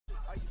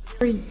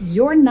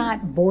You're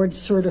not board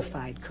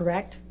certified,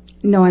 correct?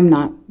 No, I'm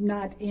not.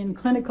 Not in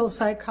clinical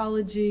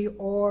psychology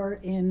or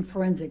in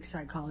forensic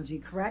psychology,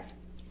 correct?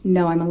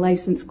 No, I'm a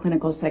licensed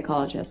clinical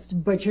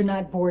psychologist. But you're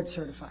not board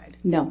certified?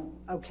 No.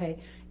 Okay.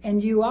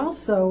 And you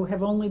also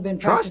have only been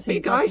Trust me,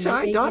 practicing...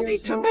 guys, I don't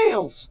need to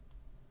nails.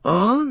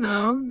 Oh,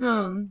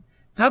 no.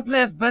 Top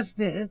left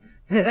busted.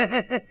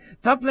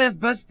 Top left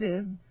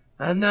busted.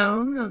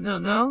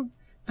 No.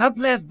 Top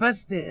left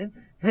busted.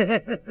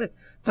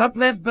 Top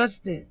left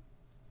busted.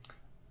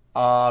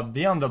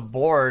 Be on the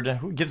board.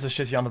 Who gives a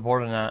shit if you're on the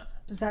board or not?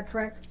 Is that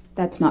correct?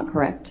 That's not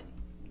correct.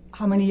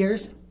 How many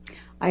years?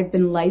 I've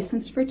been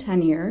licensed for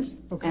 10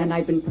 years, and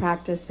I've been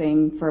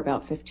practicing for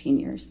about 15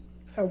 years.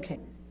 Okay.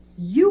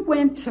 You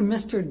went to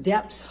Mr.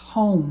 Depp's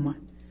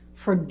home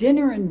for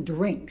dinner and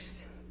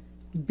drinks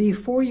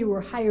before you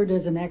were hired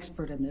as an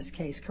expert in this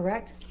case,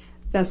 correct?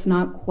 That's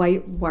not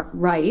quite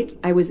right.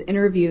 I was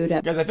interviewed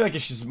at... Guys, I feel like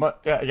she's... guys,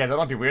 I don't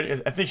want to be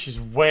weird. I think she's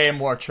way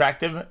more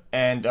attractive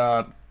and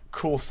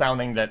cool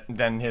sounding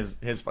than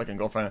his fucking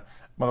girlfriend.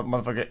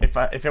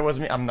 Motherfucker, if it was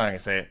me, I'm not gonna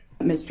say it.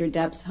 Mr.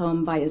 Depp's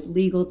home by his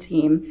legal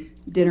team.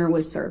 Dinner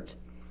was served.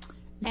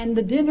 And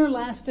the dinner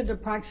lasted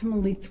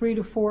approximately 3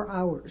 to 4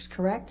 hours,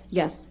 correct?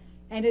 Yes.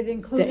 And it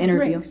included the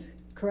interview. Drinks,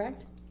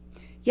 correct?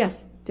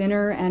 Yes,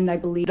 dinner and I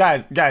believe...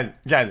 Guys,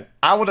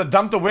 I would have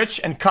dumped the witch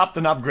and copped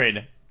an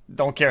upgrade.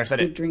 Don't care, I said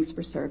it. Drinks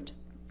were served.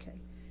 Okay.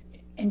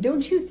 And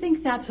don't you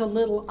think that's a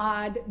little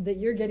odd that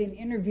you're getting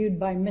interviewed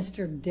by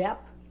Mr. Depp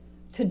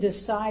to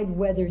decide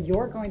whether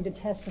you're going to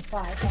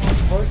testify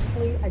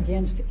adversely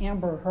against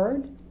Amber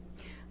Heard?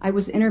 I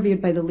was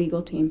interviewed by the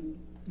legal team.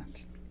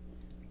 Okay.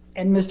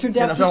 And Mr.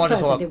 Depp was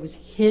present. It was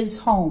his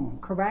home,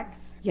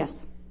 correct?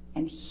 Yes.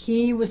 And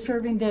he was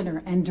serving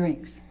dinner and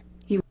drinks.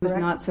 He was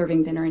not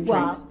serving dinner and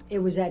drinks. Well, it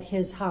was at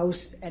his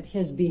house at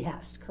his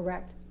behest,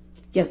 correct?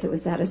 Yes, it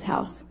was at his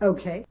house.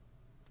 Okay.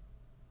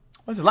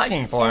 What's it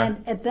lagging for?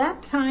 And at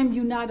that time,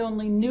 you not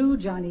only knew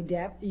Johnny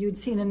Depp, you'd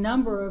seen a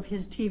number of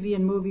his TV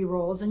and movie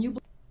roles, and you...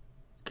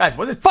 Guys,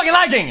 what is fucking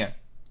lagging?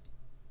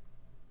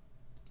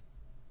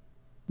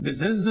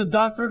 This is the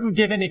doctor who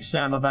gave an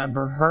exam of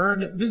Amber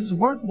Heard. This is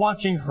worth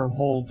watching her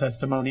whole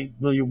testimony.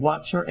 Will you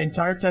watch her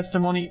entire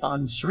testimony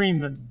on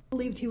stream?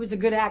 Believed he was a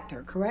good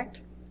actor, correct?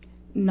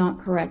 Not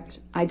correct.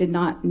 I did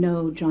not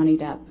know Johnny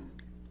Depp.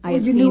 I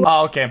had you seen...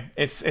 Oh, okay.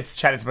 It's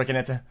chat. It's breaking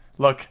it.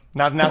 Look,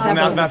 now it's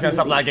gonna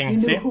stop lagging. You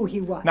See? knew who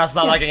he was. Now it's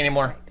not lagging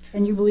anymore.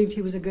 And you believed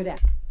he was a good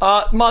actor.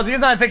 Moz, you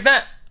guys know how to fix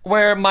that?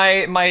 Where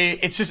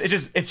it's just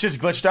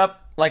glitched up.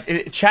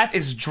 Like chat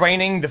is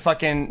draining the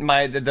fucking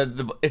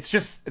it's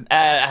just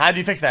how do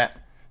you fix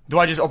that? Do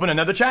I just open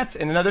another chat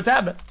in another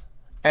tab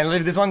and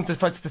leave this one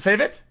to save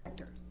it?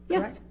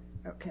 Yes.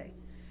 Okay.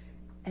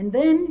 And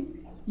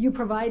then you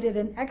provided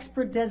an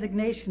expert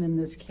designation in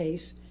this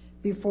case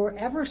before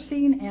ever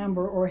seeing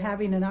Amber or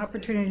having an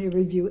opportunity to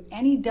review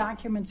any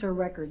documents or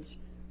records.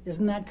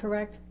 Isn't that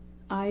correct?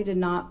 I did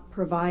not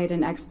provide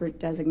an expert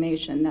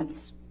designation.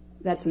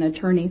 That's an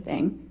attorney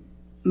thing.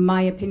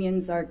 My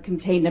opinions are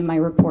contained in my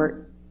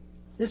report.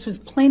 This was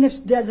plaintiff's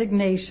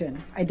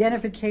designation,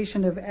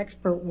 identification of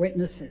expert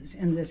witnesses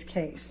in this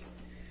case.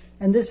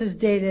 And this is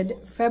dated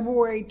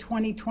February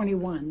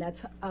 2021.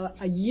 That's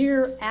a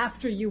year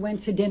after you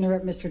went to dinner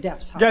at Mr.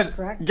 Depp's house,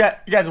 correct?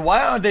 Guys,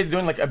 why aren't they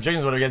doing like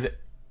objections with her?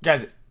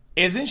 Guys,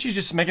 isn't she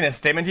just making a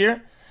statement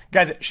here?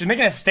 Guys, she's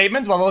making a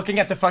statement while looking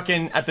at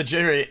the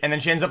jury, and then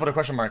she ends up with a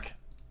question mark.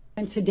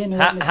 Went to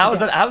dinner at Mr.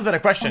 How is that a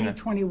question?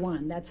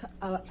 2021. That's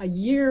a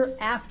year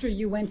after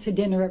you went to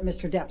dinner at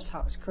Mr. Depp's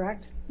house,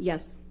 correct?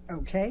 Yes.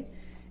 Okay.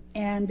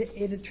 And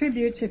it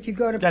attributes, if you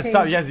go to Guys, page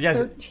stop.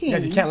 13,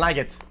 Guys, you can't lag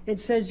it. It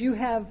says you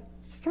have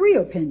 3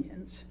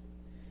 opinions.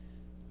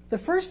 The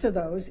first of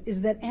those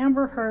is that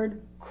Amber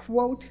Heard,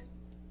 quote,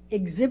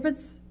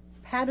 exhibits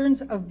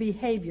patterns of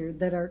behavior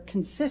that are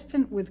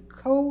consistent with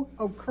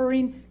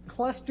co-occurring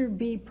cluster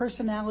B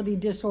personality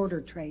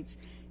disorder traits,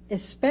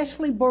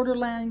 especially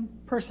borderline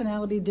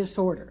personality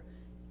disorder.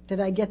 Did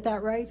I get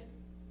that right?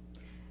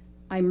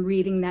 I'm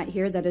reading that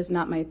here. That is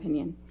not my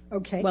opinion.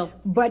 Okay. Well,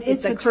 but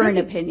it's a current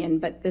opinion,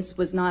 but this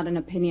was not an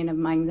opinion of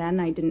mine then.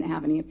 I didn't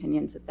have any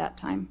opinions at that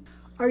time.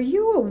 Are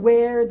you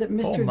aware that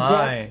Mr. my.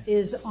 Depp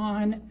is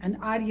on an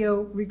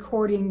audio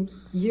recording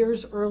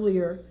years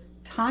earlier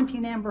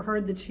taunting Amber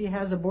Heard that she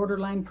has a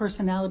borderline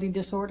personality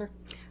disorder?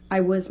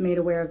 I was made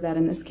aware of that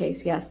in this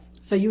case, yes.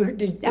 So you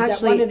did Actually,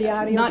 that one of the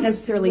audio not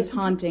necessarily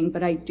taunting,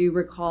 but I do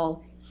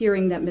recall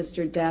hearing that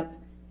Mr. Depp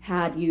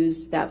had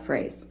used that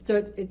phrase.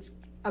 So it's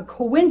a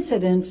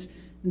coincidence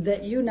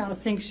that you now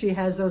think she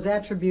has those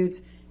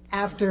attributes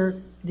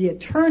after the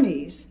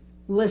attorneys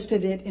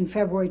listed it in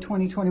February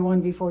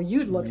 2021 before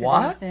you'd looked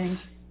at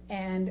anything,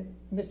 and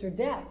Mr.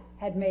 Depp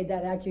had made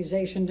that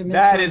accusation to Ms.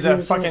 That is a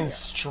Heard fucking earlier.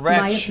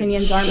 stretch. My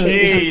opinions aren't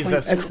based on Jesus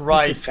coincidence.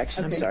 Christ.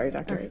 Objection. I'm sorry,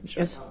 Doctor.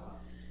 Yes.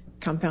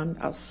 Compound,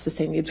 I'll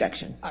sustain the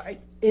objection. All right.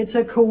 It's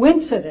a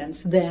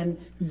coincidence then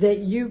that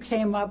you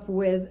came up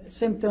with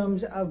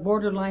symptoms of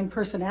borderline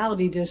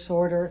personality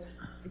disorder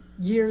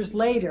years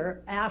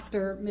later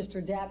after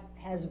Mr. Depp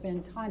has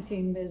been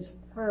taunting Ms.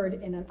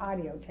 Heard in an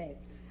audio tape.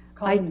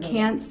 I calling her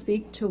can't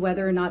speak to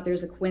whether or not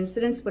there's a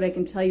coincidence. What I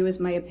can tell you is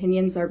my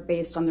opinions are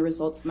based on the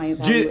results of my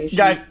evaluation.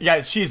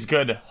 Guys, she's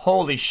good.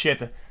 Holy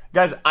shit.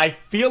 Guys, I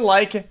feel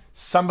like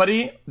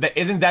somebody that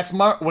isn't that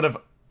smart would have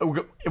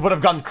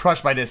gotten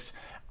crushed by this.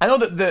 I know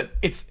that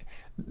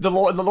the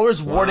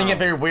lawyer's wording it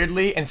very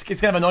weirdly, and it's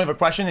kind of annoying of a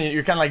question, and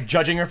you're kind of like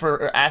judging her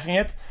for asking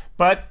it,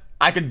 but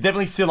I could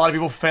definitely see a lot of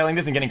people failing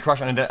this and getting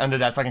crushed under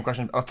that fucking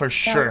question for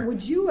sure. Now,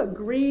 would you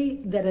agree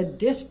that a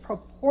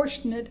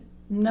disproportionate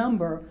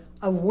number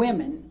of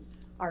women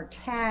are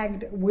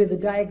tagged with a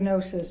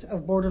diagnosis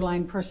of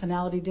borderline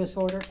personality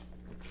disorder?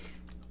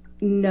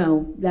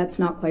 No, that's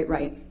not quite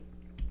right.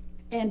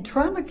 And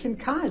trauma can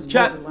cause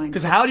borderline.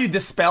 Because how do you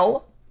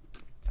dispel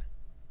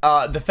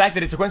the fact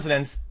that it's a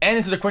coincidence and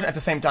it's a question at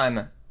the same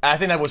time? I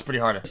think that was pretty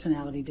hard.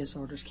 Personality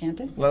disorders, can't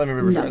it? Let me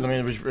read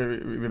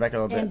back a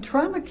little bit. And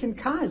trauma can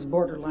cause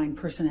borderline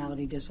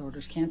personality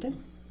disorders, can't it?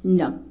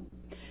 No.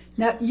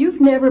 Now, you've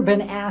never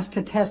been asked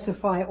to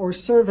testify or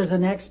serve as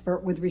an expert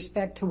with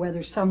respect to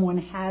whether someone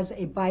has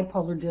a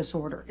bipolar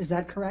disorder. Is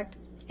that correct?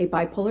 A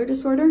bipolar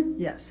disorder?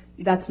 Yes.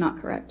 That's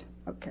not correct.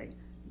 Okay.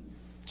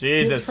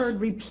 Jesus. Ms. Heard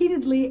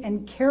repeatedly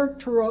and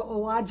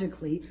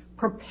characterologically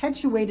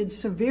perpetuated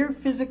severe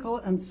physical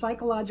and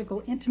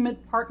psychological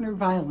intimate partner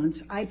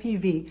violence,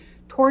 IPV,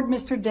 toward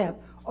Mr. Depp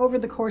over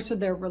the course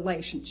of their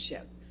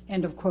relationship.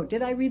 End of quote.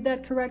 Did I read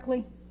that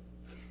correctly?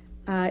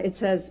 It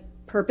says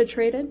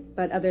perpetrated,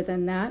 but other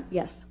than that,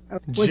 yes.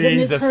 Was it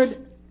Ms. Jesus.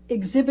 Heard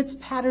exhibits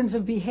patterns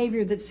of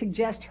behavior that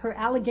suggest her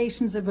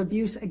allegations of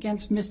abuse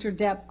against Mr.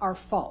 Depp are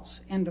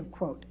false? End of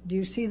quote. Do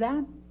you see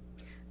that?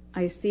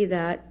 I see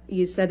that.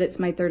 You said it's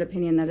my third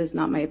opinion. That is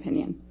not my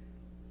opinion.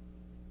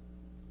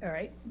 All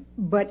right.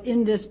 But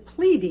in this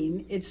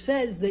pleading, it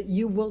says that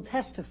you will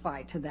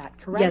testify to that,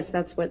 correct? Yes,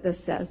 that's what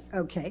this says.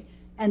 Okay.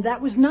 And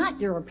that was not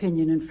your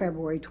opinion in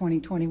February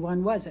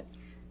 2021, was it?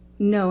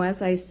 No,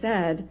 as I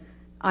said,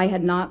 I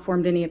had not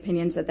formed any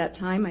opinions at that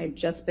time. I had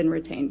just been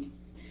retained.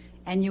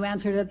 And you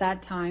answered at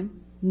that time,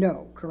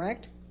 no,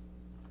 correct?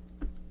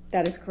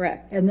 That is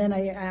correct. And then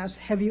I asked,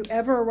 have you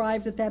ever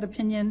arrived at that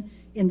opinion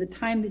in the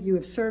time that you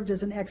have served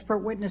as an expert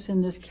witness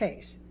in this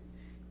case?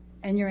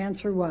 And your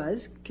answer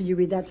was, could you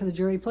read that to the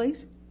jury,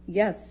 please?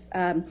 Yes.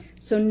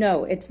 So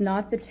no, it's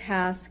not the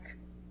task.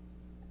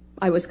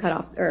 I was cut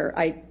off, or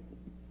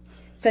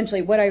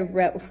essentially what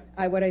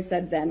I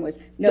said then was,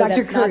 no, Dr.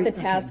 that's Curry, not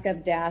the task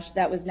of Dash.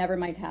 That was never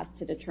my task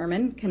to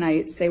determine. Can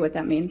I say what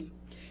that means?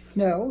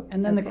 No.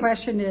 And then the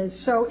question is,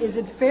 so is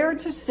it fair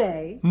to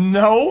say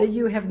No. that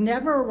you have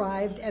never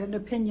arrived at an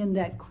opinion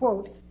that,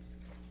 quote,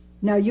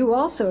 now you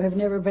also have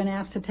never been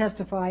asked to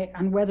testify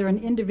on whether an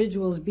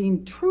individual is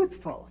being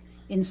truthful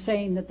in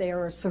saying that they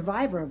are a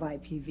survivor of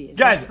IPV. Is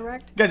that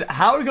correct? Guys,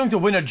 how are we going to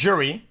win a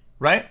jury,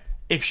 right?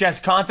 If she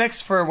has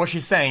context for what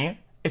she's saying,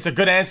 it's a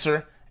good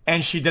answer,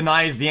 and she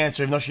denies the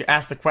answer, even though she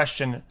asked a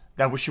question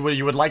that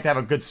you would like to have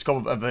a good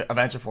scope of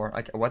answer for.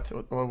 Like, what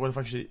the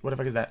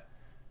fuck is that?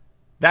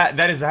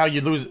 That is how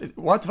you lose.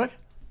 What the fuck?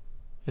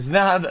 Isn't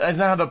that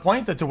how the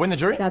point to win the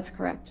jury? That's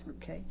correct.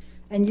 Okay.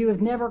 And you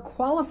have never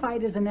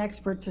qualified as an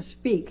expert to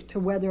speak to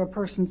whether a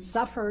person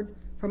suffered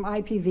from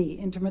IPV,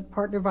 intimate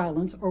partner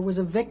violence, or was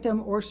a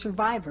victim or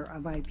survivor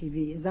of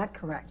IPV. Is that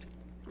correct?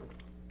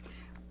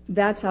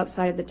 That's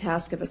outside the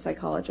task of a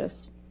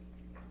psychologist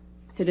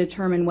to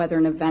determine whether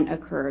an event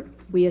occurred.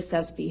 We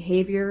assess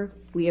behavior,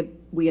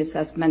 we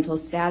assess mental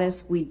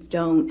status, we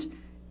don't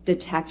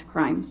detect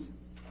crimes.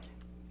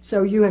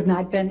 So you have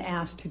not been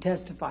asked to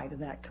testify to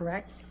that,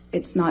 correct?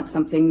 It's not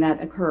something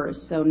that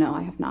occurs, so no,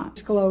 I have not.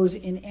 Disclose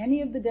in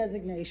any of the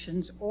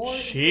designations or...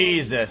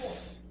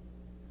 Jesus.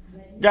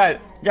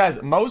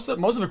 Guys, most of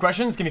the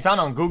questions can be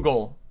found on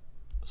Google.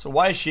 So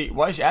why is she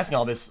asking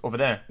all this over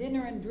there?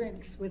 Dinner and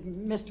drinks with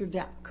Mr.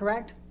 Depp,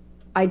 correct?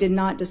 I did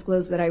not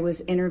disclose that I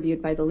was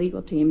interviewed by the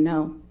legal team,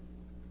 no.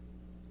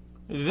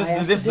 This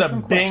is a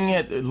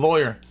Bing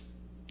lawyer.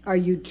 Are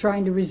you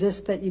trying to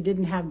resist that you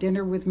didn't have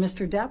dinner with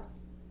Mr. Depp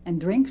and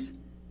drinks?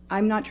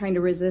 I'm not trying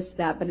to resist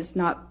that, but it's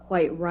not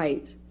quite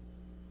right.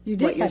 You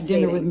did have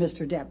dinner with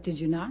Mr. Depp, did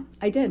you not?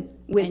 I did,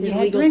 with And his you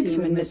had legal drinks team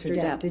with and Mr.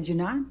 Depp, did you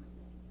not?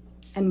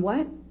 And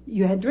what?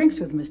 You had drinks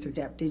with Mr.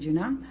 Depp, did you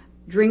not?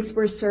 Drinks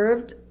were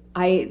served.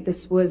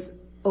 This was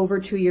over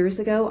 2 years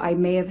ago. I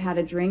may have had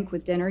a drink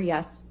with dinner,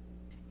 yes.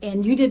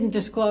 And you didn't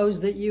disclose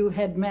that you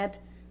had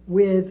met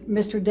with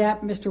Mr.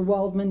 Depp, Mr.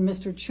 Waldman,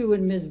 Mr. Chu,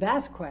 and Ms.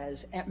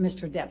 Vasquez at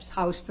Mr. Depp's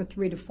house for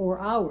 3 to 4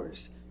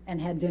 hours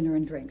and had dinner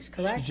and drinks,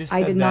 correct?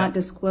 I did not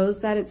disclose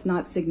that. It's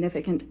not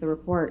significant to the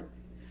report.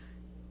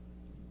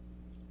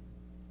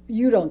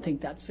 You don't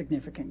think that's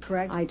significant,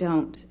 correct? I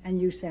don't.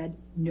 And you said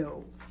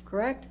no,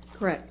 correct?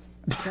 Correct.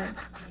 Okay.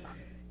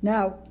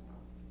 Now,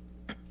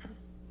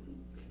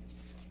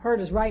 Heard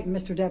is right and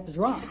Mr. Depp is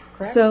wrong,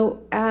 correct?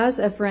 So as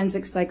a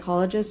forensic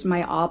psychologist,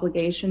 my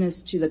obligation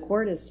is to the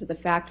court, is to the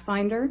fact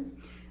finder.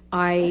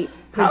 I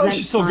present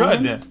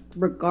science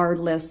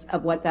regardless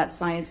of what that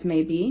science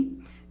may be.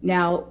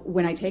 Now,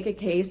 when I take a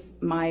case,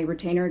 my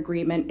retainer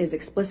agreement is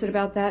explicit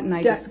about that, and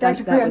I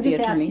discuss that with the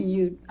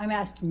attorneys. I'm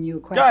asking you a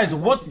question.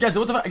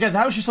 Guys,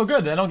 how is she so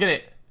good? I don't get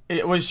it.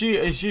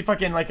 Is she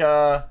fucking like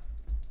a...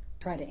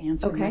 Try to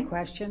answer my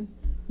question.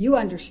 You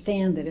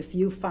understand that if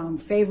you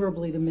found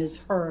favorably to Ms.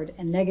 Heard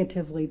and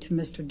negatively to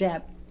Mr.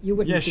 Depp, you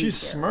wouldn't be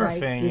she's here,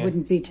 smurfing. right? You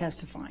wouldn't be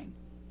testifying.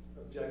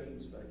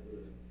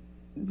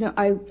 No,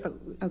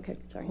 okay,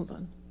 sorry. Hold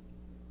on.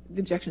 The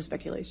objection is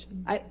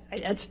speculation.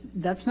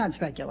 That's not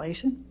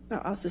speculation.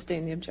 No, I'll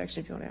sustain the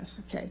objection if you want to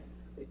ask. Okay.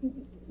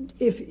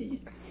 If You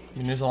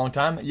knew this a long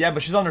time? Yeah,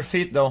 but she's on her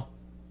feet, though.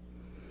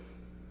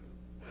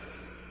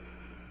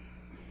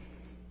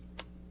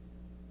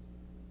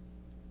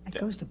 it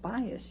goes to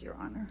bias, Your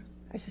Honor.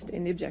 I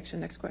sustain the objection.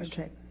 Next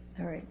question. Okay.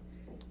 All right.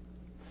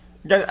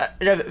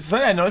 Guys,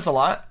 something I notice a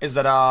lot is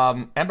that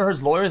Amber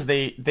Heard's lawyers,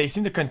 they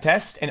seem to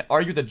contest and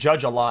argue the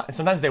judge a lot. And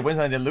sometimes they win,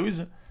 sometimes they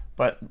lose.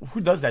 But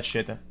who does that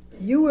shit?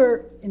 You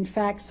were, in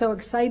fact, so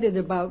excited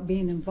about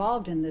being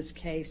involved in this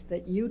case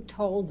that you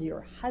told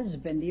your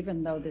husband,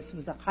 even though this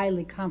was a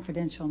highly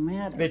confidential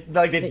matter, They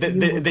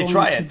going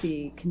try it. to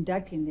be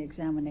conducting the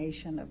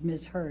examination of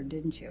Ms. Heard,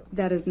 didn't you?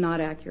 That is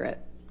not accurate.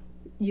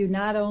 You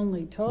not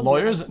only told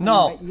Lawyers? your husband,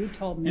 No. but you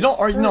told Ms. You don't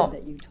argue- Heard no.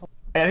 that you told.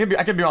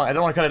 I could be wrong. I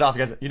don't want to cut it off,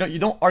 guys. You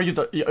don't argue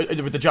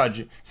with the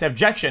judge. Say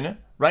objection,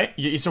 right?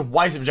 It's a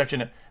wise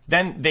objection.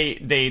 Then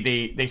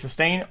they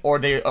sustain or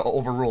they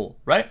overrule,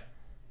 right?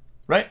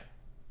 Right?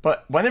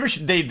 But whenever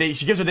she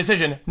gives a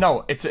decision,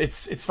 no,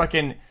 it's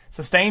fucking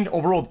sustained,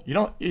 overruled.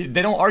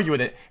 They don't argue with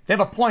it. They have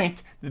a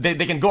point. They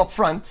can go up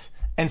front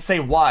and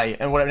say why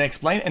and whatever and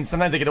explain, and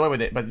sometimes they get away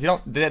with it. But you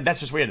don't. That's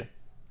just weird.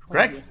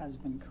 Correct? Your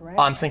husband, correct?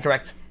 I'm saying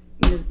correct.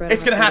 Ms. Bredoff,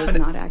 It's gonna that is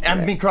happen. not accurate.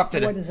 I'm being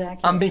corrupted. What is accurate?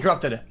 I'm being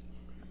corrupted.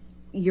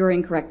 You're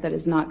incorrect. That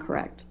is not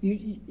correct.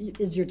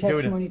 Is your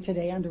testimony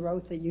today under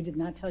oath that you did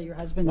not tell your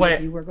husband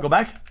that you were Wait, going? go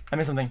back. I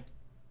missed something.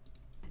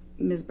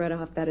 Ms.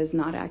 Bredoff, that is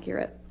not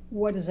accurate.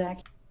 What is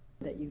accurate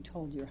that you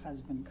told your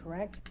husband,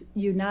 correct?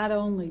 You not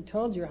only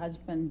told your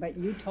husband, but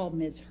you told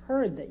Ms.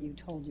 Heard that you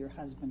told your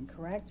husband,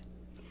 correct?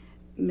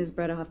 Ms.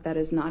 Bredoff, that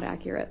is not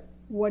accurate.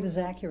 What is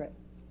accurate?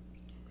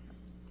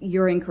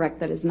 You're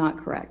incorrect. That is not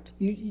correct.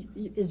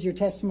 Is your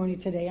testimony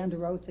today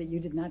under oath that you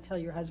did not tell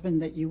your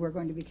husband that you were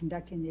going to be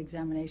conducting the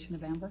examination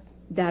of Amber?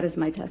 That is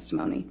my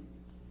testimony.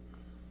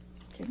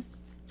 Okay.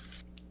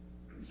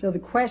 So the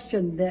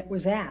question that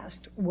was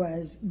asked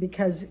was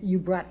because you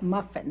brought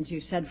muffins, you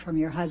said, from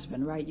your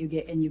husband, right? You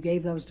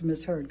gave those to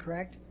Ms. Heard,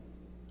 correct?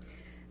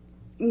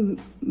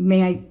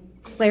 May I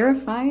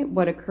clarify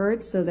what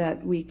occurred so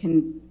that we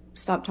can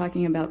stop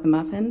talking about the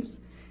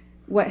muffins?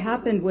 What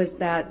happened was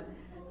that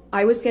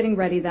I was getting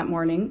ready that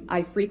morning.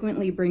 I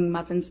frequently bring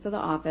muffins to the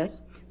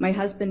office. My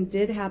husband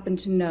did happen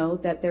to know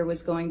that there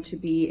was going to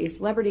be a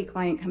celebrity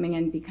client coming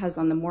in because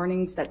on the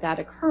mornings that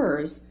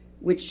occurs,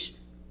 which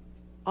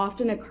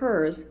often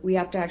occurs, we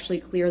have to actually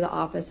clear the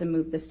office and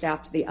move the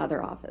staff to the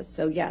other office.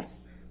 So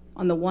yes,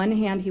 on the one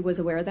hand, he was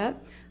aware of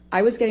that.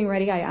 I was getting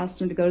ready. I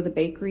asked him to go to the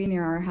bakery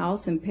near our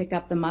house and pick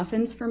up the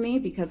muffins for me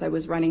because I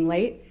was running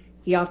late.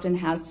 He often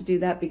has to do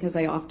that because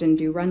I often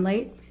do run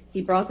late.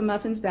 He brought the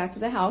muffins back to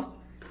the house.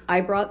 I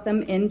brought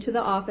them into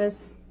the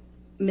office.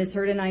 Ms.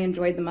 Heard and I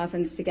enjoyed the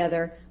muffins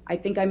together. I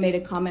think I made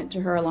a comment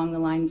to her along the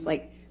lines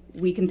like,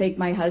 we can thank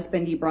my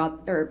husband.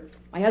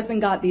 My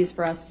husband got these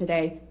for us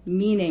today,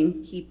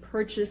 meaning he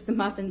purchased the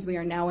muffins. We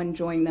are now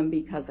enjoying them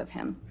because of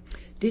him.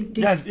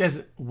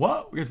 Guys,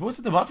 what? What's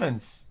with the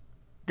muffins?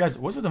 Guys,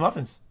 what's with the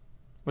muffins?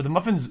 Were the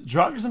muffins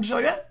drugged or some shit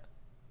like that?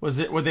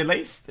 Were they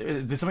laced?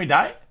 Did somebody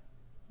die?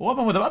 What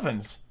happened with the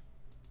muffins?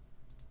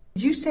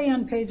 Did you say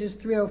on pages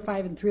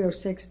 305 and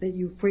 306 that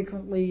you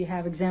frequently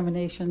have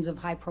examinations of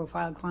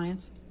high-profile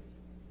clients?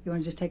 You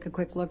want to just take a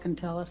quick look and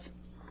tell us?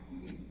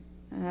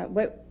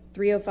 What,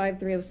 305,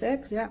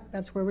 306? Yeah,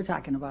 that's where we're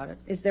talking about it.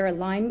 Is there a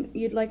line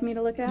you'd like me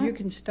to look at? You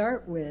can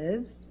start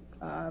with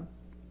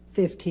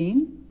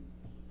 15,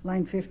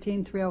 line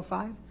 15,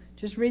 305.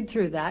 Just read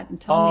through that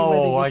and tell me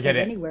whether you said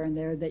anywhere in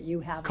there that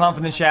you have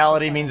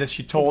confidentiality means that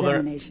she told her.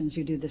 Examinations,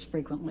 you do this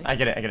frequently. I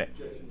get it.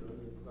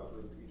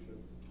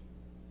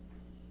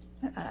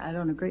 I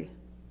don't agree.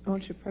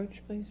 Won't you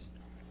approach, please?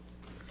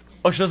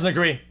 Oh, she doesn't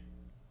agree.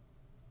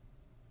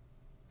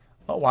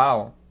 Oh,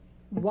 wow.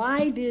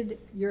 Why did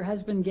your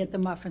husband get the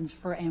muffins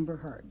for Amber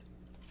Heard?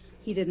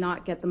 He did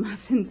not get the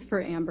muffins for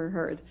Amber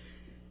Heard.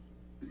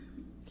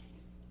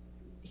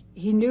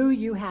 He knew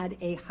you had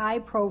a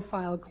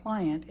high-profile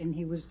client, and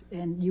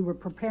you were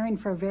preparing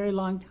for a very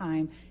long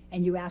time,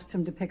 and you asked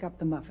him to pick up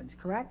the muffins,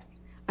 correct?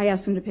 I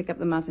asked him to pick up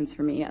the muffins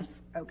for me, yes.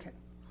 Okay.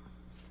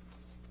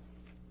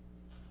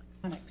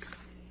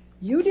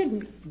 You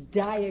didn't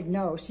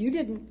diagnose. You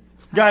didn't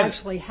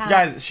actually have.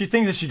 Guys, she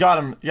thinks that she got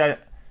him. Yeah.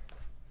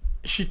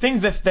 She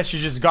thinks that she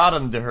just got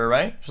him to her,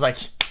 right? She's like,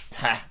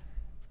 ha,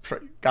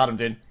 got him,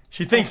 dude.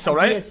 She thinks so,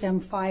 right?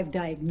 DSM-5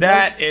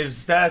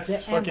 diagnosis.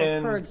 That's fucking.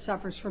 Amber Heard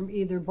suffers from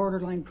either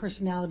borderline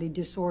personality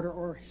disorder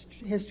or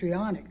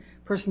histrionic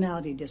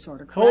personality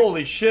disorder. Correct?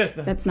 Holy shit.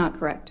 That's not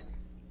correct.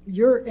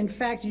 In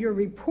fact, your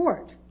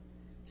report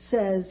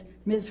says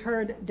Ms.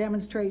 Heard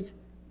demonstrates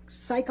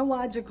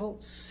psychological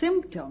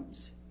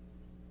symptoms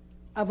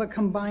of a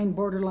combined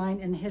borderline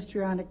and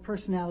histrionic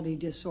personality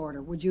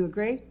disorder. Would you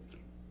agree?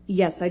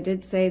 Yes, I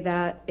did say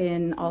that.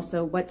 In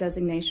also, what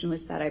designation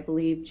was that? I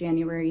believe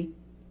January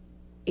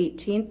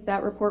 18th,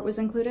 that report was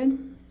included?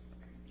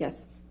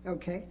 Yes.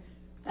 Okay.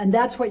 And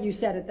that's what you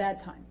said at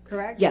that time,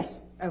 correct?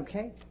 Yes.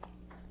 Okay.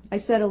 I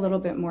said a little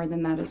bit more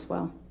than that as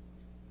well.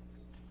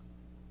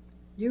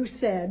 You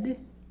said,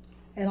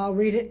 and I'll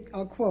read it,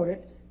 I'll quote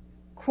it,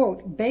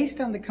 quote,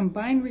 based on the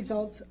combined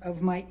results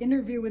of my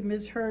interview with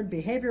Ms. Heard,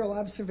 behavioral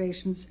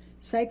observations,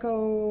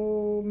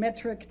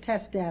 psychometric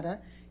test data,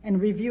 and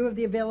review of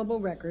the available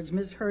records,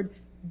 Ms. Heard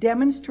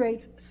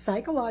demonstrates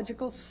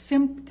psychological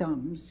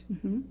symptoms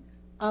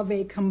of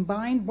a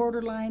combined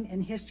borderline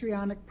and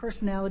histrionic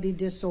personality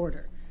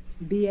disorder,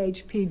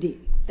 BHPD.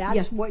 That's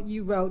Yes. what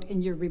you wrote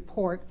in your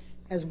report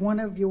as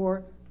one of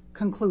your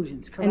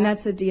conclusions, correct? And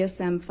that's a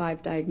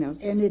DSM-5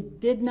 diagnosis. And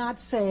it did not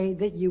say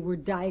that you were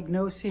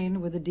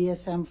diagnosing with a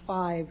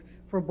DSM-5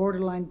 for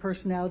borderline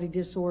personality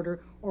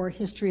disorder or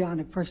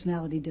histrionic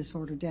personality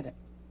disorder, did it?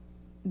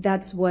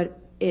 That's what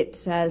it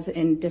says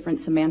in different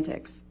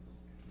semantics.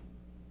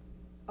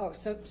 Oh,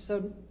 so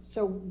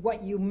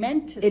what you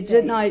meant to say... It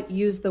did not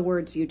use the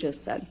words you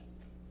just said.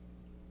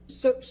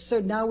 So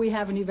now we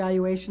have an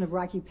evaluation of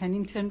Rocky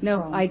Pennington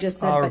No, from... I just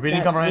said that reading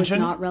was comprehension?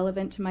 not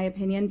relevant to my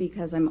opinion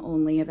because I'm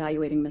only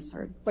evaluating Ms.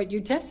 Heard. But you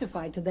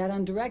testified to that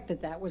on direct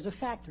that that was a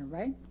factor,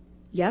 right?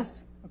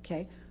 Yes.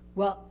 Okay.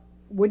 Well,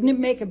 wouldn't it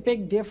make a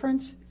big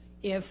difference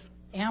if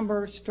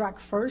Amber struck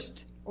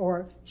first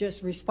or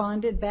just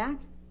responded back?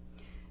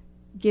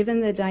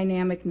 Given the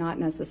dynamic, not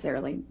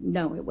necessarily.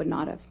 No, it would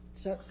not have.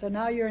 So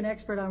now you're an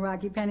expert on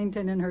Rocky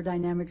Pennington and her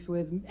dynamics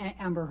with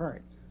Amber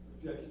Heard.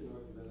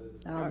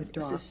 I'll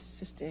withdraw.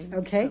 Sustained.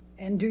 Okay.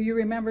 And do you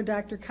remember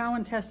Dr.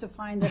 Cowan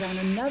testifying that on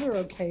another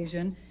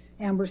occasion,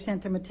 Amber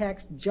sent him a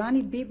text,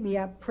 Johnny beat me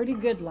up pretty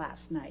good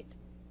last night,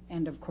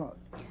 end of quote.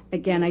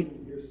 Again,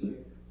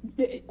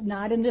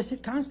 Not in this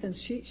instance.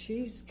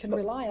 She can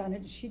rely on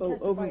it. She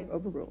testified.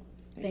 Overruled.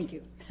 Thank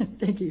you.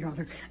 Thank you, Your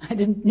Honor. I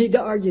didn't need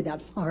to argue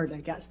that hard,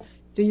 I guess.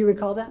 Do you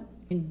recall that?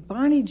 In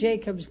Bonnie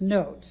Jacobs'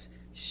 notes,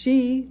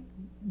 she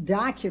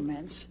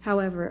documents...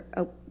 however,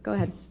 go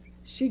ahead.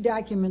 She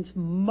documents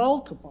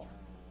multiple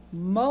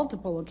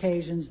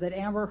occasions that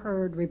Amber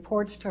Heard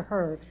reports to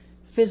her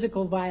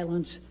physical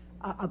violence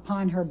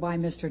upon her by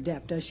Mr.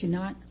 Depp, does she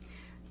not?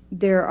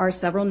 There are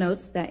several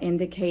notes that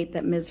indicate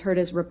that Ms. Heard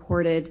has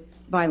reported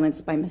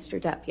violence by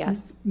Mr. Depp,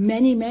 yes.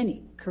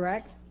 Many,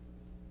 correct?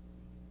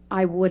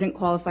 I wouldn't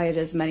qualify it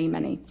as many.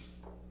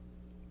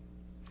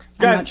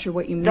 Guys, I'm not sure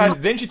what you mean. Guys,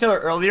 didn't you tell her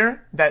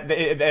earlier that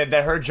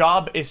that her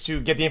job is to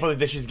get the info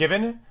that she's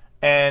given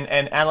and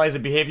analyze the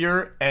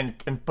behavior and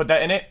put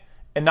that in it,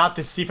 and not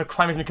to see if a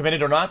crime has been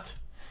committed or not?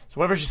 So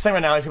whatever she's saying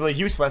right now is completely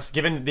useless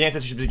given the answer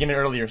she was given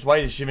earlier. So why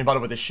is she even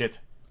bothered with this shit?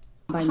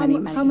 By How many.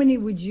 many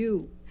would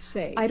you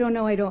say? I don't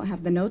know. I don't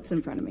have the notes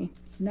in front of me.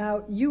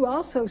 Now, you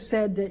also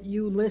said that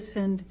you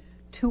listened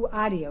to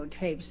audio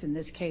tapes in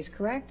this case,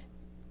 correct?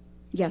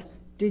 Yes.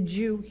 Did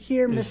you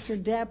hear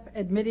Mr. Depp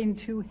admitting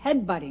to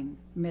headbutting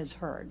Ms.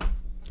 Heard?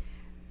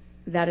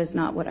 That is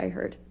not what I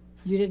heard.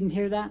 You didn't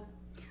hear that?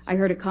 I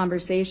heard a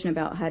conversation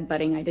about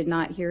headbutting. I did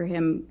not hear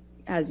him,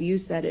 as you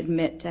said,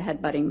 admit to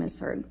headbutting Ms.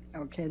 Heard.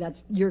 Okay,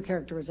 that's your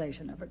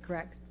characterization of it,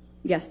 correct?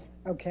 Yes.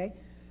 Okay.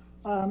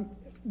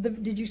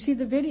 Did you see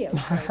the video of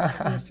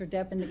Mr.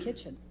 Depp in the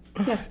kitchen?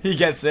 Yes. He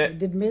gets it.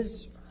 Did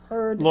Ms.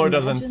 Heard Lord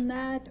imagine doesn't.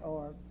 that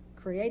or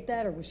create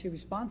that, or was she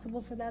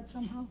responsible for that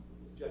somehow?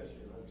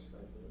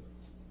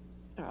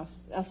 I'll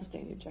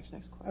sustain the objection.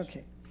 Next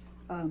question.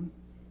 Okay.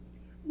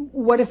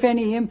 What, if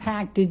any,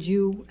 impact did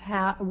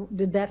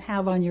that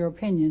have on your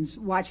opinions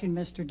watching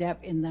Mr.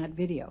 Depp in that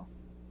video?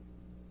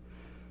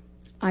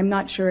 I'm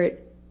not sure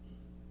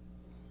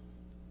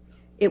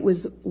it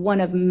was one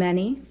of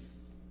many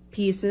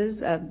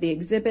pieces of the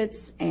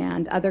exhibits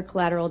and other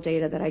collateral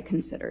data that I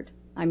considered.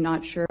 I'm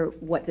not sure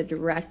what the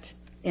direct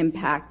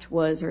impact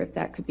was or if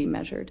that could be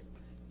measured.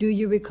 Do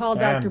you recall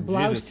Damn, Dr.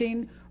 Jesus.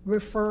 Blaustein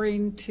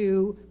referring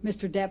to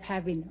Mr. Depp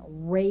having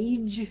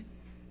rage?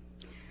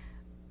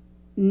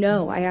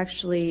 No, I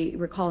actually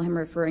recall him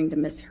referring to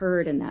Ms.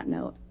 Heard in that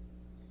note.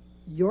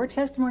 Your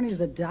testimony is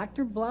that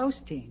Dr.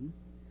 Blaustein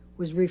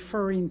was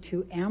referring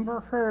to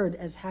Amber Heard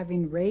as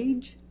having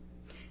rage?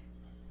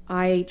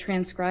 I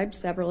transcribed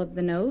several of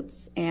the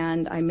notes,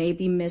 and I may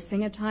be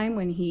missing a time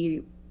when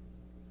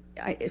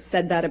I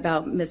said that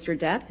about Mr.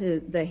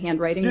 Depp. The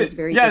handwriting was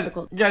very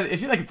difficult. Guys,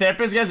 is he like a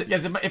therapist? Guys,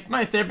 if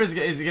my therapist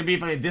is gonna be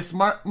fucking this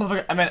smart,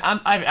 motherfucker, I mean,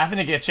 I have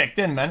to get checked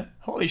in, man.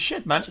 Holy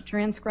shit, man. To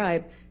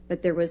transcribe,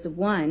 but there was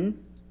one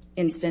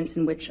instance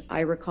in which I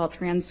recall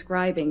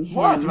transcribing him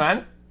What,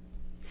 man?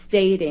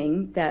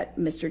 stating that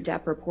Mr.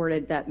 Depp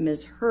reported that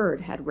Ms.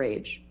 Heard had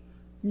rage.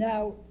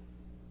 Now,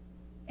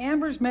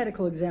 Amber's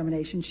medical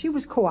examination, she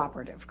was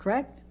cooperative,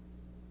 correct?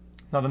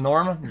 Not the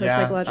norm? Her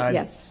psychological,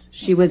 yes.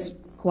 She was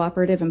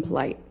cooperative and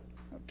polite.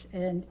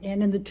 And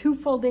in the 2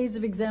 full days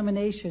of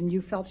examination,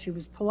 you felt she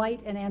was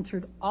polite and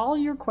answered all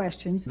your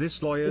questions.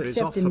 This lawyer is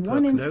except off in the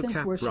one perk, no instance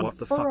cap, where she bro. What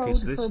the fuck furrowed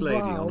is this her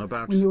lady brow on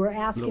about? when you were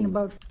asking No.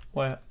 about.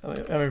 Wait,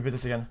 let me repeat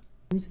this again.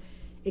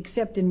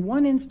 except in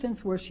one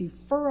instance where she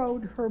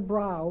furrowed her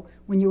brow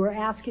when you were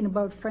asking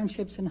about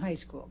friendships in high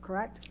school,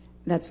 correct?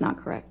 That's not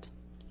correct.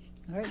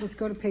 All right, let's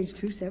go to page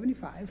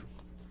 275.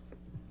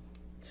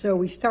 So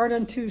we start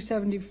on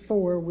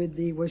 274 with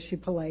the, was she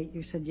polite?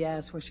 You said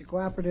yes. Was she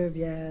cooperative?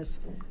 Yes.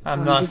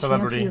 I'm not a did she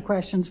celebrity. answer your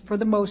questions? For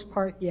the most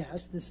part,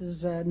 yes. This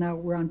is, now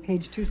we're on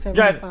page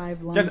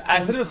 275. Guys, I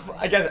said this,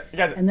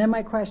 guys. And then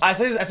my question. I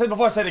said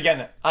before, I said it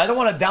again. I don't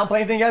want to downplay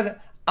anything, guys.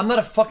 I'm not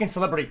a fucking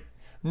celebrity.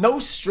 No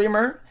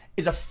streamer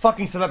is a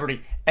fucking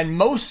celebrity, and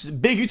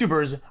most big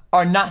YouTubers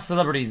are not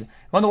celebrities. You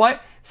wanna know why?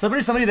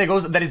 Celebrity is somebody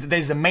that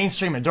is a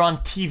mainstream. They're on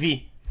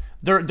TV.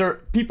 They're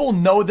people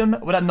know them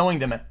without knowing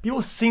them.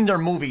 People seen their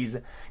movies.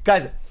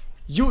 Guys,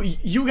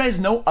 you guys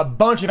know a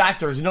bunch of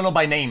actors you don't know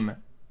by name,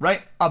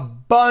 right? A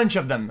bunch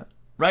of them,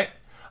 right?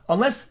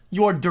 Unless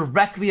you are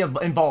directly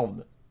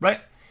involved,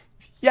 right?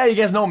 Yeah, you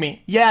guys know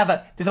me. Yeah,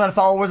 but this amount of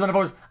followers,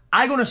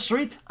 I go on the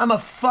street, I'm a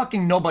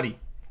fucking nobody.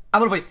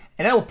 I'm a nobody,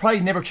 and that will probably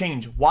never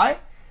change. Why?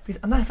 Because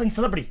I'm not a fucking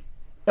celebrity.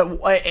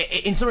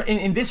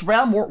 In this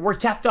realm, we're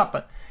capped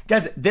up.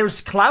 Guys,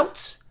 there's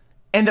clout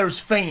and there's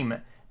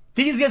fame.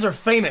 These guys are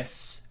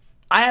famous.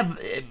 I have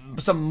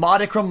some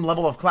modicum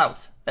level of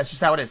clout. That's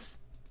just how it is.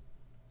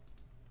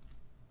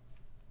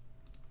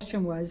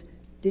 Question was,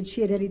 did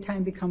she at any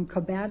time become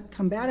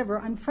combative or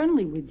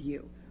unfriendly with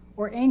you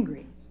or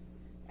angry?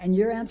 And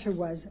your answer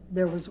was,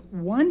 there was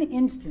one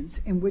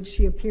instance in which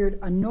she appeared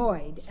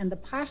annoyed and the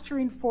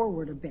posturing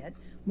forward a bit,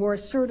 more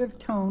assertive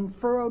tone,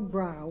 furrowed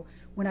brow,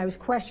 when I was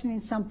questioning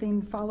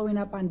something following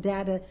up on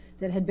data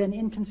that had been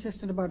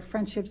inconsistent about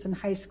friendships in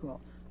high school.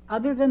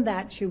 Other than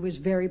that, she was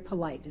very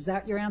polite. Is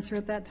that your answer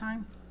at that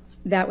time?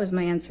 That was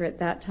my answer at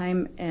that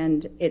time,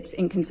 and it's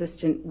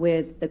inconsistent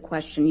with the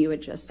question you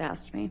had just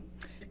asked me.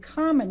 It's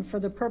common for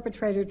the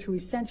perpetrator to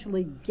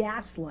essentially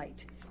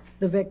gaslight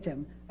the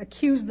victim,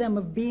 accuse them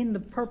of being the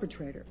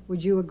perpetrator.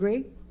 Would you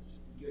agree?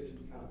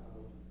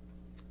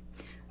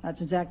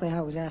 That's exactly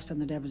how it was asked in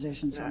the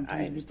deposition. So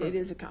I understand it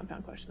is a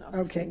compound question. I'll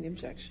sustain the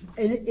objection.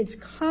 And it's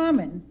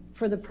common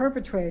for the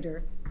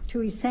perpetrator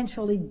to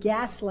essentially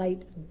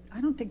gaslight. I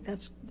don't think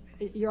that's,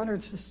 Your Honor,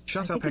 it's just,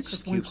 Shut I up, think it's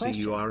just one XQC,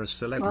 question. you are a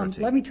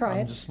celebrity. Let me try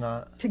I'm it. just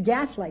not. To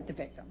gaslight the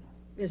victim,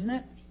 isn't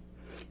it?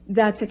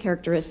 That's a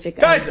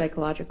characteristic of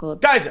psychological.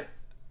 Guys,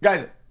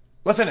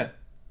 listen in.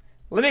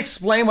 Let me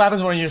explain what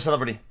happens when you're a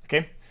celebrity,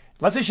 okay?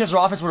 Let's say she has her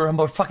office with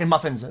her fucking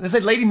muffins. Let's say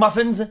Lady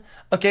Muffins,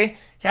 okay,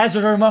 has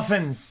her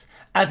muffins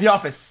at the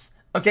office,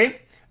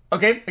 okay?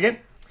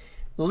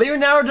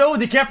 Leonardo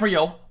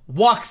DiCaprio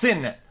walks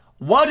in.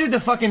 What do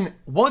the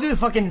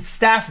fucking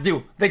staff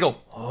do? They go,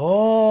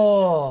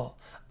 oh,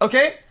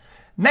 okay?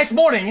 Next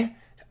morning,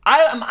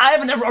 I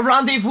have a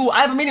rendezvous,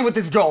 I have a meeting with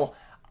this girl.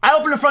 I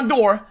open the front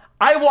door,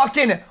 I walk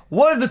in.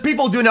 What do the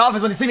people do in the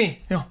office when they see me?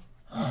 You know,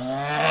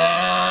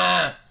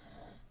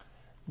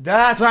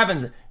 that's what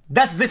happens.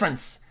 That's the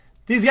difference.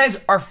 These guys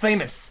are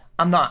famous.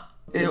 I'm not.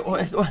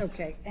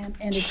 Okay, and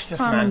it's Jesus,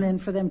 common man. then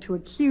for them to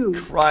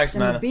accuse Christ,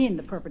 them man. of being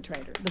the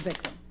perpetrator, the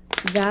victim.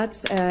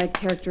 That's a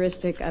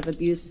characteristic of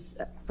abuse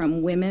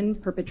from women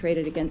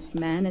perpetrated against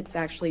men. It's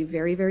actually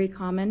very, very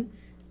common.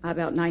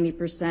 About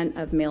 90%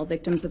 of male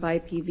victims of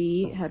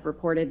IPV have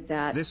reported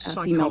that This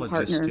a female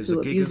psychologist partner is a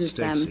who Giga abuses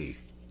Stacy them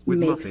with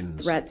makes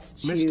muffins. threats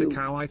to Mr.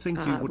 Cow, I think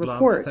you would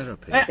report love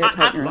therapy. their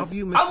partner. Love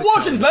you, Mr. I'm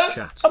watching this, Cow's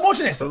man. chat. I'm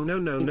watching this. Oh, no.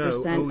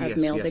 90% Oh, of yes,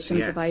 male yes, victims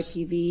yes. of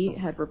IPV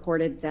have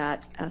reported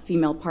that a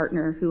female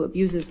partner who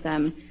abuses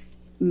them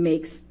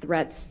makes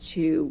threats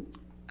to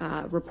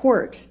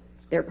report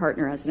their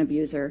partner as an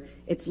abuser.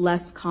 It's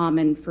less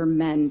common for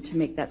men to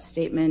make that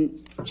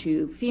statement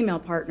to female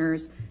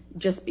partners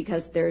just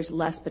because there's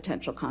less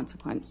potential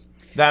consequence.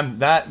 Damn,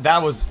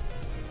 that was...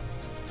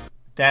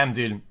 Damn,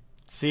 dude.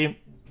 See?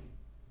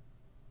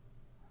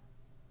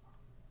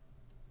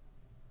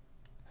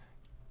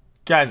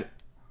 Guys,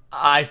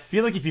 I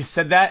feel like if you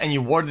said that and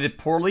you worded it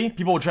poorly,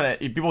 people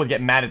would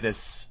get mad at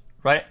this,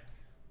 right?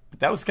 But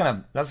that was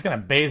kind of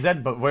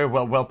BZ, but very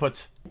well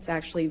put. It's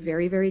actually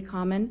very, very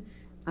common.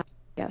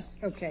 Yes.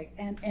 Okay,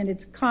 and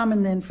it's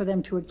common then for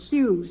them to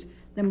accuse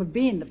them of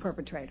being the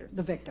perpetrator,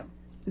 the victim.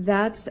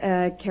 That's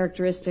a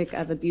characteristic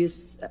of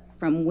abuse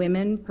from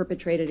women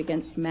perpetrated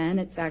against men.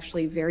 It's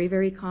actually very,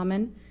 very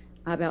common.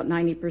 About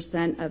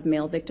 90% of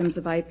male victims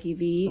of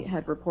IPV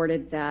have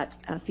reported that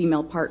a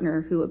female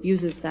partner who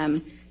abuses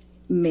them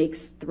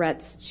makes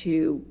threats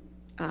to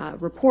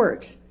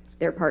report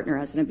their partner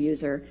as an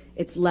abuser.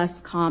 It's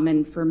less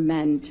common for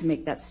men to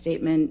make that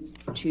statement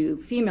to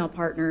female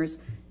partners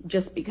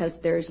just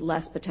because there's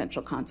less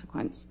potential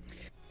consequence.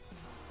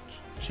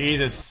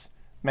 Jesus,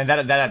 man,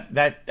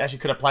 that actually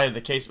could apply to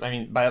the case. I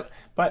mean, but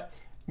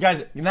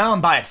guys, now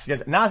I'm biased.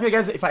 Guys, now I feel,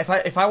 guys,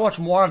 if I watch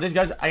more of this,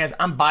 guys,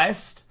 I'm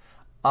biased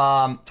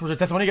towards the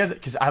testimony, guys,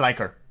 because I like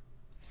her.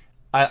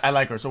 I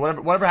like her. So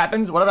whatever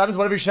happens,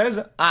 whatever she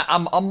says,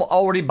 I'm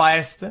already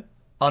biased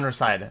on her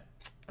side.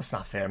 That's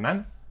not fair,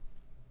 man.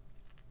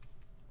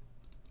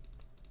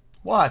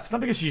 What? It's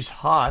not because she's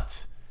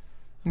hot.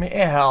 I mean,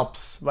 it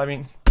helps. But I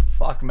mean,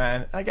 fuck,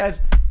 man.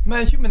 Guys,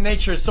 Man, human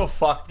nature is so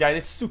fucked, guys.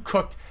 It's too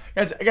cooked.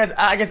 Guys,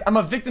 I guess I'm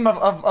a victim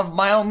of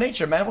my own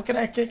nature, man. What can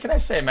I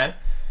say, man?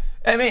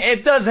 I mean,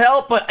 it does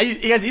help, but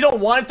you guys, you don't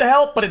want it to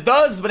help, but it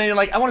does. But then you're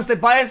like, I want to stay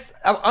biased,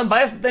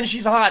 unbiased, but then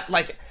she's hot.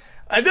 Like,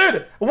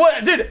 dude,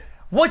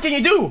 what can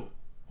you do?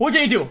 What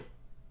can you do?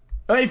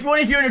 I mean,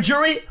 if you're in a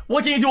jury,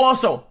 what can you do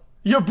also?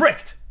 You're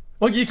bricked.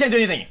 Well, you can't do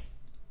anything.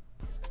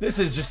 This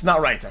is just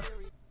not right.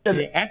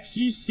 The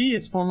XQC,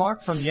 it's for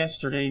Mark from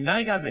yesterday.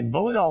 Night I've been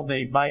bullied all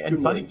day by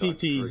funny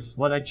TTs.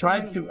 What I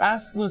tried to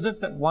ask was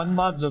if that one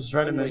Modzos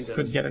Redimus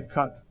could get a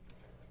cut.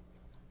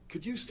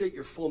 Could you state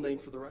your full name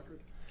for the record?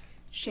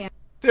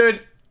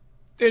 Dude.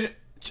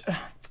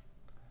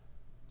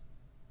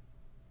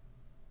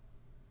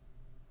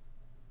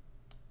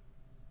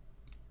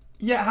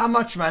 Yeah, how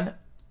much, man?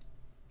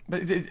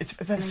 But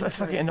that's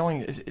fucking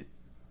annoying.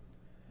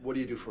 What do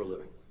you do for a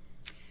living?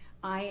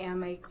 I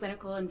am a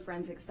clinical and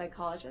forensic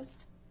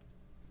psychologist.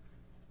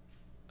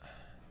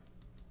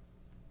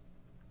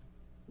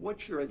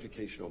 What's your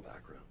educational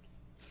background?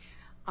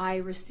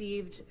 I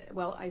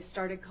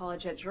started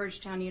college at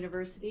Georgetown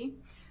University.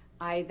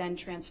 I then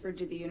transferred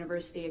to the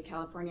University of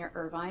California,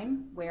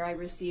 Irvine, where I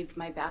received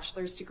my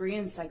bachelor's degree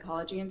in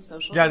psychology and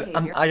social behavior.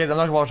 I'm not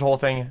gonna watch the whole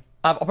thing.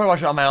 I'll probably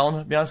watch it on my own,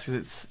 to be honest, because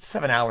it's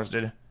 7 hours,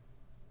 dude.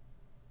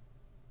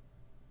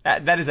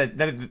 That is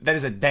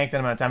a dank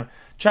amount of time.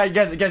 Try,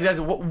 guys,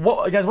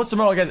 what's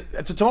tomorrow, guys?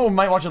 Tomorrow we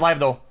might watch it live,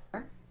 though.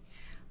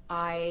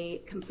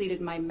 I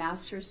completed my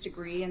master's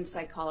degree in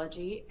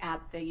psychology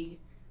at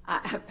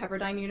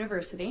Pepperdine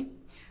University.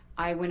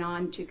 I went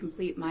on to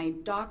complete my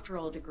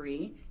doctoral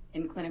degree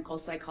in clinical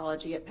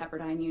psychology at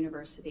Pepperdine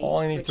University.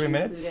 Only need 3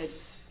 minutes. Included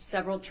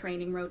several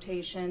training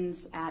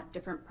rotations at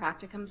different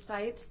practicum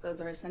sites.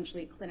 Those are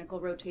essentially clinical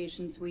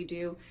rotations we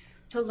do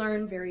to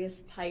learn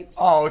various types.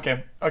 Oh,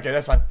 okay,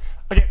 that's fine.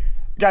 Okay,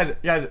 guys,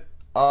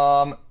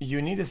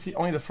 you need to see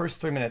only the first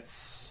 3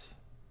 minutes.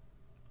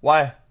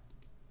 Why?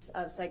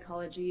 Of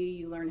psychology,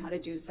 you learn how to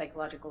do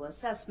psychological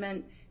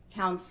assessment,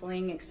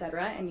 counseling,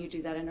 etc., and you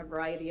do that in a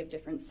variety of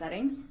different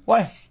settings.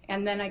 Why?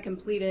 And then I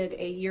completed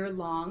a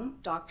year-long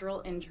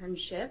doctoral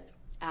internship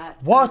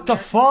at What the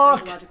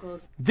fuck?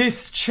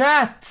 This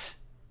chat.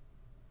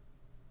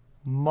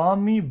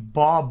 Mommy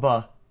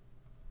Baba.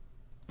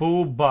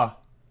 Booba.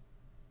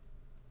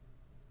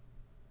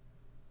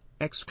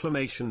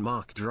 Exclamation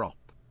mark drop.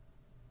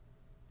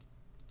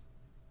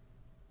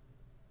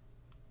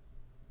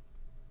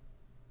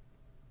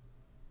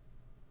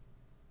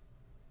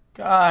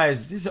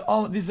 Guys, these are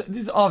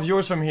all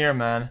viewers from here,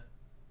 man.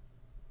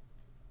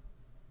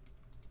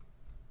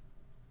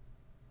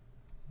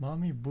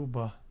 Mommy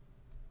Booba.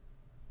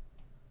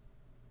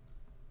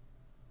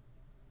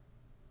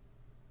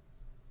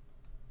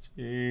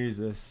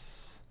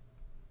 Jesus.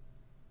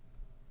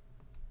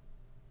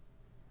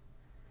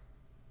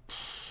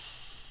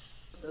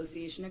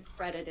 Association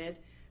accredited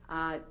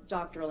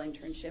doctoral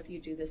internship. You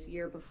do this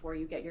year before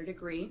you get your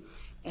degree,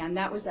 and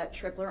that was at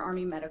Tripler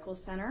Army Medical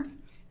Center.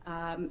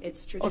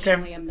 It's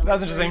traditionally a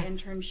military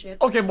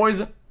internship. Okay, boys.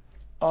 She's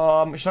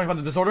talking about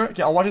the disorder.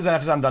 Okay, I'll watch it then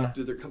after I'm done.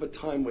 Did there come a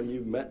time when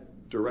you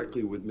met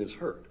directly with Ms.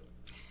 Heard?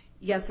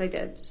 Yes, I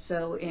did.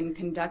 So in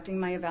conducting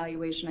my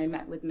evaluation, I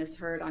met with Ms.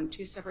 Heard on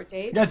 2 separate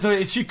dates. Yeah, so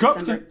is she cooked?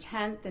 December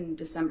 10th and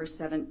December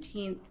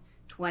 17th,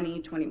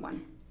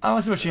 2021. I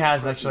want to see what she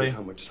has, actually.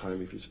 How much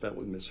time have you spent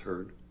with Ms.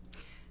 Heard?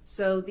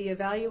 So the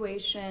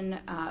evaluation,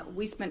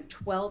 we spent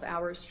 12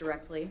 hours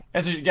directly.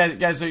 Yeah, so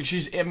guys, so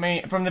she's. I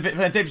mean, from the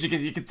tapes,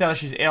 you can tell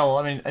she's ill.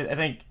 I mean, I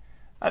think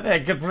a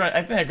good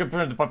percent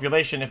of the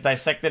population, if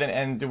dissected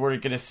and we're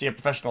gonna see a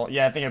professional,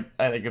 yeah, I think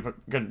a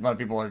good amount of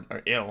people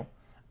are ill.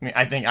 I mean,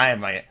 I think I have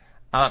my,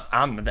 I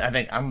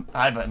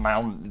have my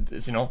own,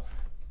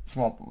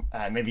 small,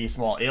 maybe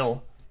small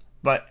ill,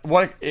 but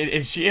what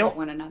is she ill?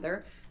 One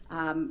another.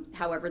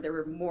 However, there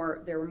were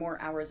more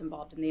hours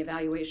involved in the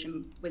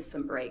evaluation with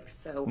some breaks.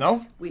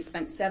 So we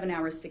spent 7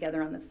 hours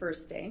together on the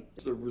first day.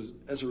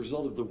 As a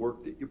result of the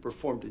work that you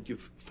performed, did you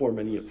form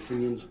any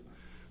opinions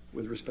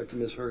with respect to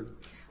Ms. Heard?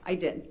 I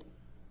did.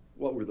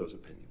 What were those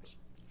opinions?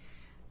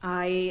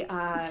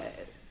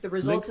 The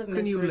results of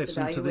Ms. Heard's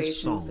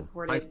evaluation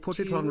supported I've put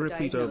it on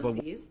repeat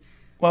diagnoses.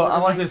 Well, I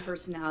want this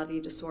personality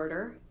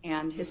disorder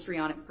and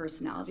histrionic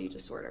personality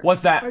disorder.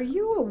 What's that? Are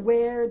you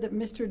aware that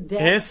Mr.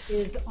 Depp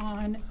is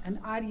on an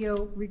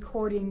audio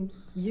recording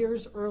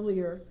years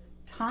earlier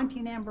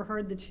taunting Amber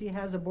Heard that she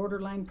has a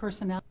borderline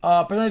personality?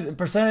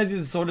 Personality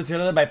disorder is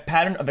related by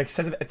pattern of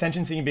excessive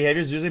attention-seeking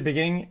behaviors, usually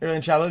beginning early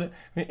in childhood,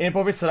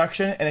 inappropriate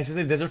seduction, and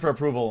excessive desire for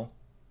approval.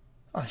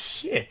 Oh,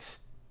 shit.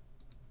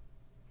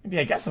 Maybe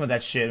I got some of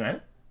that shit, man.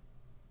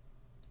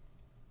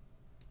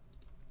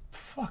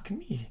 Fuck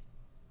me.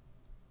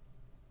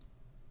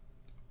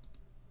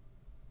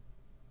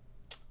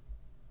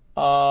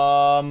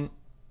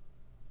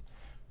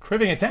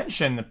 Craving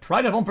attention,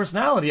 pride of own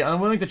personality,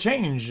 unwilling to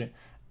change,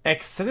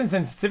 excessive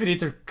sensitivity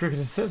to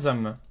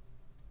criticism,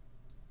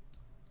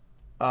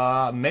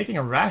 making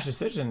rash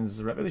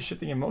decisions, rapidly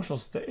shifting emotional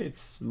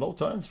states, low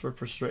tolerance for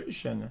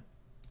frustration,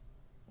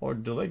 or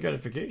delayed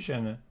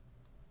gratification.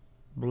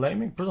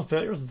 Blaming personal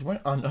failures is when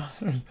on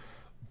others.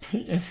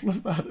 Being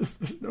influenced by others,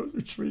 those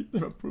who treat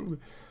them approvingly.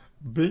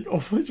 Being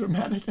overly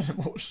dramatic and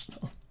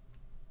emotional.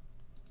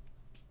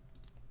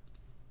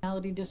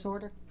 Personality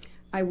disorder?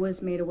 I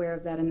was made aware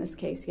of that in this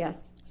case,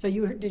 yes. So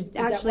you did, is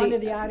that Actually, one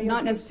of the audio not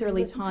tapes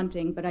necessarily you listened to?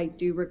 taunting, but I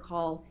do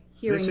recall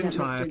hearing This that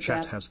entire Mr.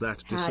 chat Depp has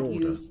that had disorder.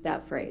 used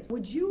that phrase.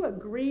 Would you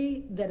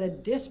agree that a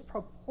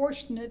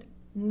disproportionate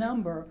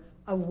number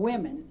of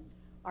women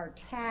are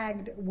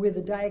tagged with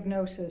a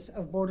diagnosis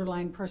of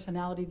borderline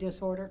personality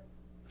disorder?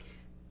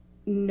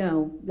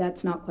 No,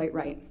 that's not quite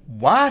right.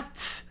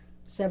 What?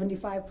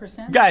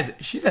 75%? Guys,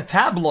 she's a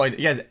tabloid.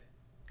 Guys,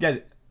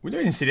 we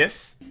don't even see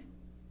this.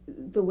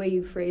 The way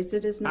you phrased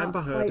it is not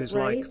Amber quite Heard is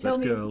right. like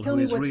that girl who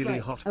is really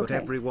hot, but Okay,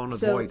 everyone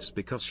so avoids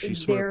because she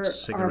there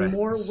smokes are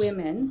more cigarettes.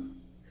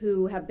 women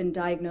who have been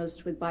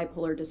diagnosed with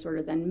bipolar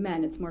disorder than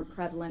men. It's more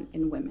prevalent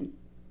in women.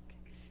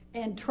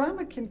 And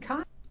trauma can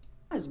cause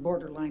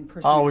borderline Oh,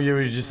 personality.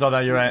 you just saw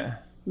that, you're right.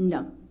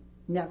 No.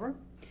 Never?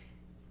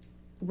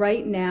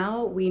 Right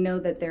now, we know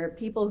that there are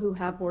people who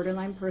have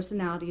borderline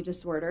personality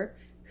disorder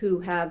who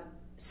have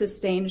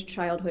sustained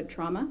childhood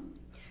trauma.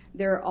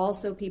 There are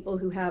also people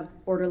who have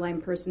borderline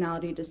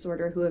personality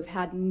disorder who have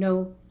had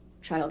no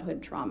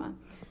childhood trauma.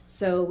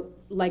 So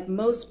like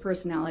most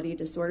personality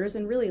disorders,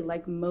 and really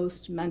like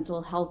most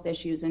mental health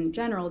issues in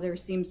general, there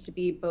seems to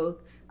be both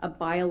a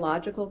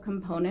biological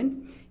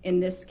component.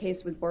 In this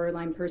case, with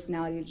borderline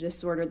personality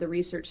disorder, the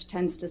research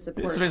tends to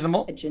support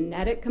a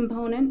genetic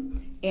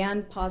component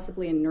and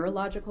possibly a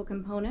neurological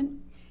component.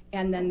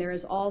 And then there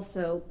is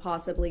also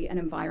possibly an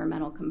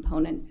environmental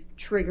component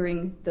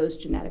triggering those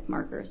genetic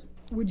markers.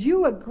 Would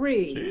you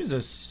agree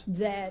Jesus.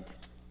 that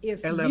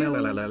if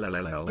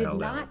you did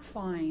not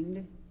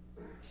find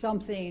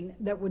something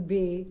that would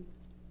be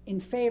in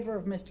favor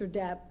of Mr.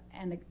 Depp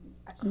and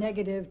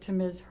negative to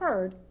Ms.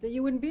 Heard, that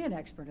you wouldn't be an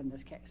expert in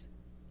this case?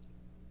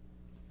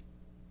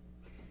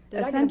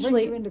 That I'm going to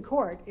bring you into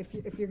court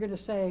if you're going to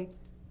say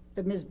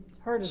that Ms.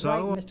 Heard is right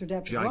and Mr.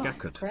 Depp is wrong,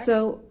 correct?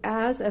 So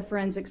as a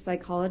forensic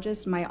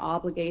psychologist, my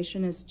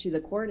obligation is to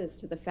the court, is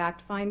to the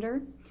fact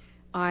finder.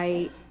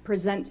 I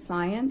present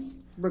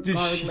science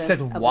regardless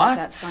of what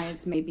that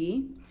science may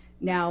be.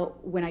 Now,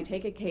 when I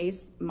take a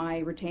case, my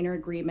retainer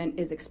agreement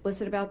is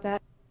explicit about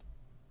that.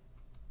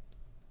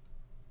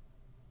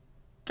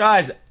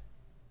 Guys,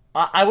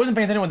 I wasn't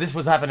paying attention when this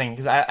was happening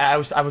because I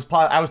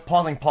was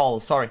pausing Paul.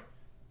 Sorry.